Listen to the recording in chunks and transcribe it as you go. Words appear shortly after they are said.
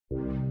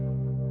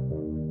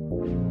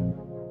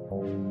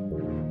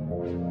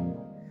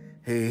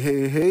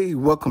Hey,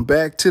 welcome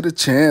back to the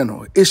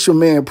channel. It's your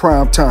man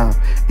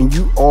Primetime, and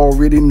you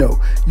already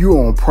know you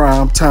on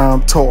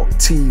Primetime Talk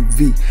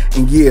TV.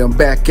 And yeah, I'm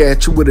back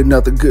at you with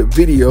another good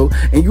video,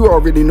 and you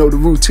already know the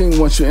routine.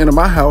 Once you enter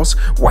my house,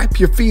 wipe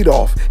your feet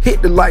off,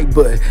 hit the like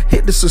button,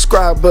 hit the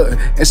subscribe button,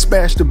 and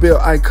smash the bell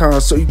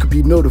icon so you can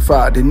be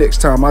notified the next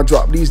time I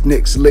drop these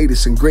next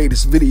latest and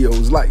greatest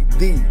videos like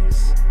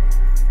these.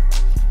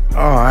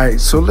 Alright,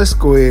 so let's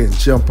go ahead and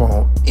jump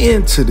on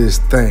into this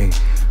thing.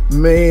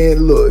 Man,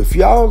 look, if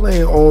y'all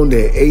ain't on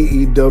that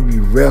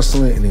AEW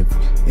wrestling,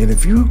 and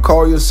if you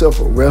call yourself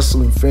a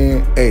wrestling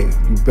fan, hey,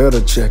 you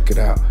better check it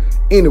out.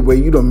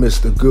 Anyway, you done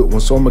missed a good one,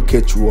 so I'm gonna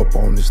catch you up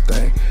on this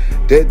thing.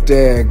 That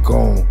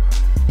daggone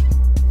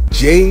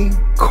Jade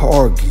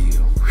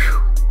Cargill,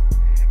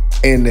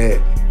 and that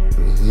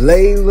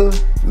Leyla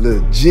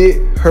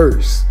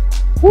Hirsch.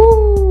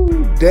 Woo!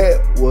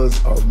 That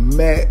was a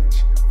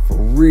match for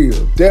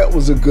real. That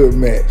was a good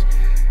match.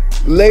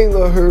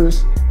 Leyla Hirsch,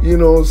 you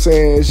know what I'm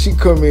saying, she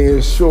come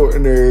in short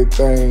and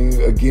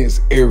everything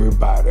against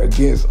everybody,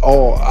 against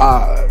all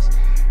odds.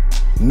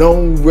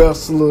 Known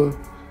wrestler,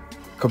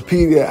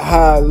 competed at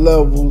high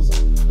levels,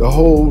 the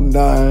whole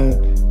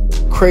nine,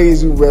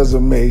 crazy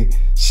resume.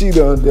 She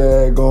done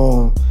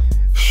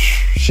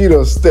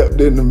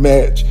stepped in the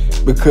match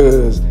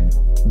because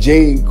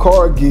Jade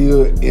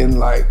Cargill in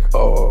like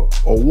a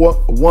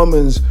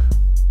woman's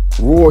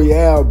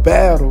royale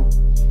battle,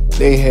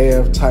 they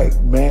have type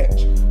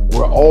match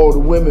where all the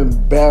women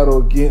battle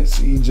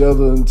against each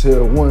other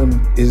until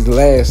one is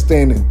last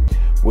standing.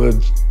 Well,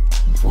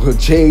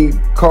 Jade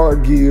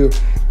Cargill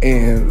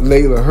and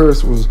Leyla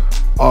Hirsch was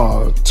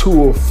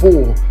 2 of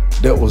 4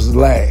 that was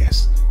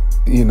last,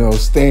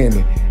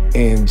 standing.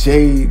 And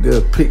Jade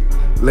picked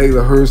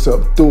Leyla Hirsch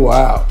up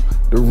throughout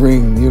the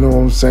ring, you know what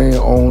I'm saying,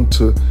 on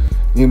to,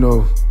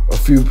 a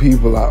few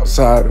people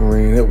outside the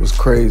ring. It was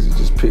crazy,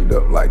 just picked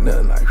up like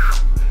nothing.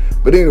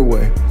 But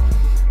anyway,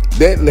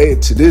 that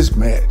led to this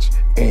match.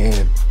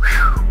 And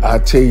I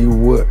tell you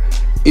what,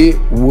 it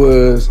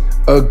was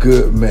a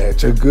good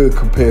match, a good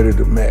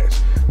competitive match.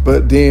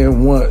 But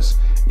then once,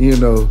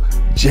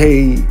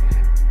 Jade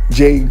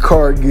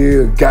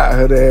Cargill got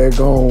her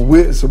daggone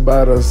wits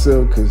about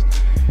herself, because,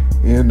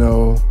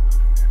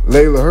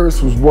 Leyla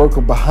Hirsch was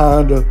working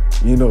behind her,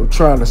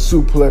 trying to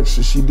suplex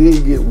her. She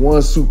did get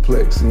one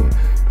suplex in.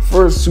 The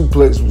first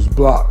suplex was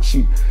blocked.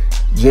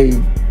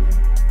 Jade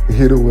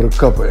hit her with a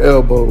couple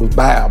elbows.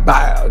 Bow,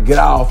 get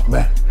off,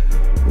 man.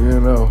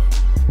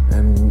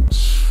 And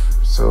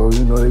so,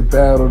 they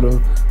battled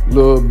a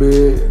little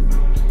bit,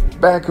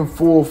 back and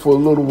forth for a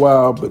little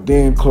while, but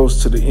then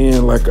close to the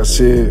end, like I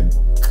said,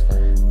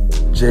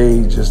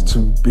 Jade just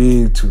too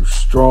big, too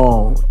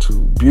strong, too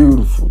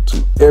beautiful,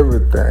 too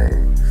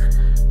everything,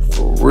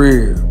 for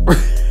real.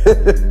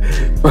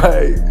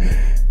 Like,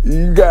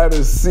 you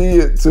gotta see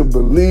it to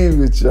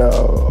believe it,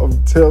 y'all.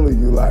 I'm telling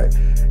you, like,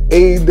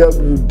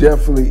 AEW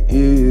definitely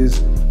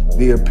is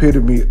the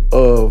epitome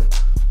of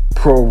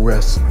pro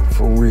wrestling,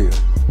 for real.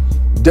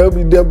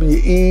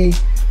 WWE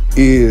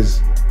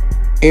is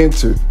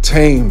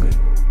entertainment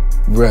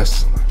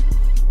wrestling,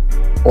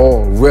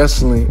 or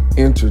wrestling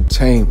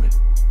entertainment,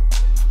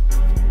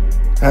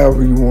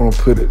 however you want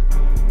to put it.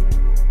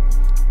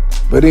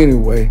 But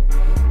anyway,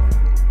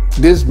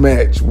 this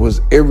match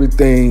was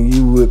everything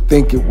you would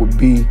think it would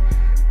be.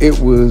 It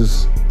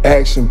was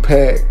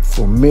action-packed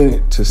from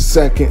minute to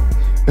second.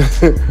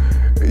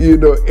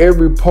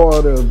 Every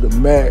part of the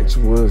match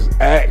was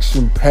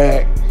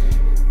action-packed.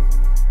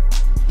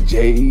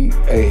 Jade,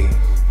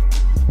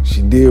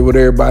 she did what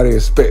everybody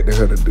expected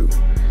her to do.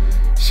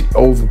 She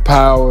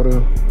overpowered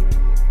her.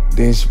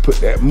 Then she put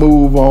that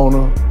move on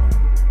her.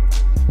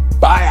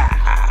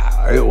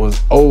 Bah! It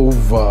was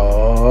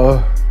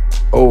over,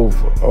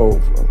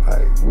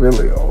 like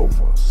really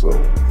over. So,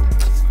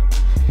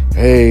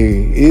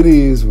 hey, it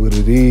is what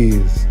it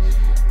is.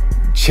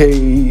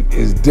 Jade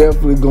is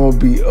definitely going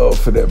to be up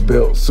for that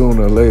belt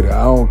sooner or later.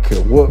 I don't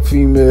care what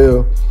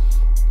female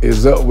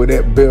is up with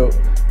that belt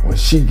when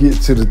she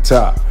gets to the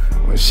top.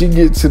 When she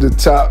gets to the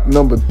top,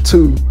 number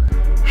 2,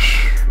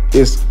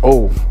 it's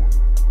over.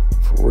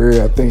 For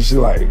real, I think she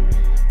like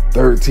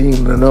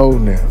 13-0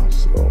 now.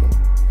 So,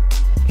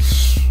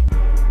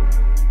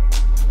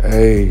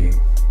 hey,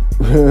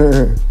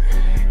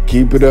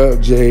 keep it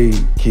up,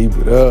 Jade. Keep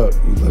it up.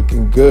 You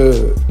looking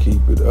good.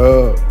 Keep it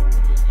up.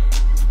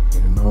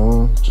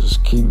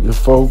 Just keep your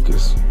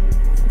focus.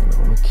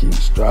 Keep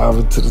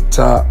striving to the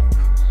top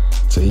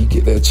till you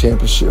get that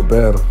championship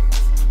battle.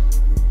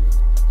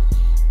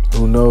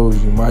 Who knows?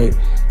 You might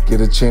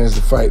get a chance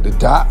to fight the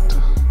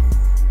Doctor.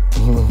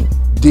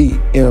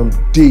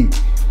 DMD.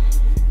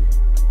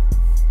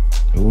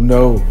 Who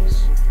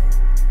knows?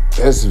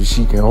 That's if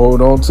she can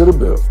hold on to the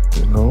belt.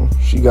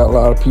 She got a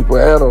lot of people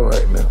at her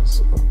right now.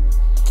 So.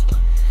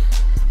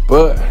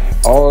 But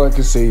all I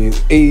can say is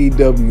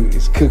AEW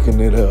is cooking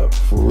it up,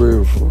 for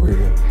real, for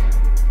real.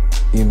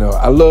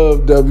 I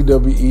love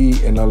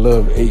WWE and I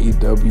love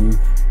AEW.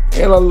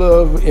 And I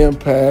love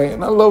Impact,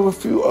 and I love a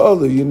few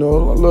other, I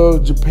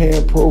love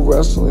Japan Pro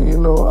Wrestling, I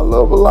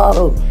love a lot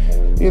of,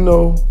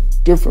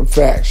 different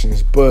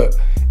factions. But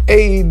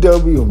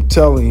AEW, I'm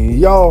telling you,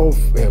 y'all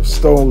have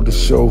stole the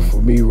show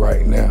for me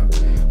right now.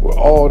 With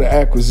all the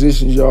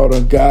acquisitions y'all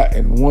done got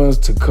and ones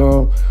to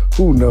come,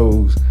 who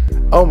knows?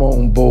 I'm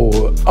on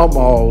board. I'm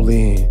all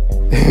in.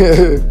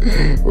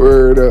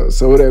 Word up.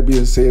 So with that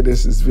being said,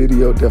 this is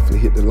video. Definitely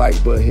hit the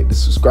like button, hit the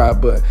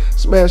subscribe button,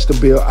 smash the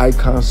bell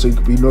icon so you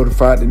can be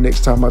notified the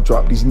next time I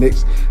drop these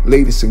next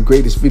latest and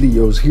greatest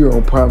videos here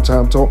on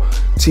Primetime Talk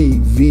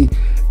TV.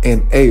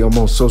 And hey, I'm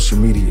on social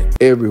media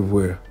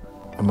everywhere.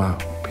 I'm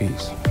out.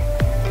 Peace.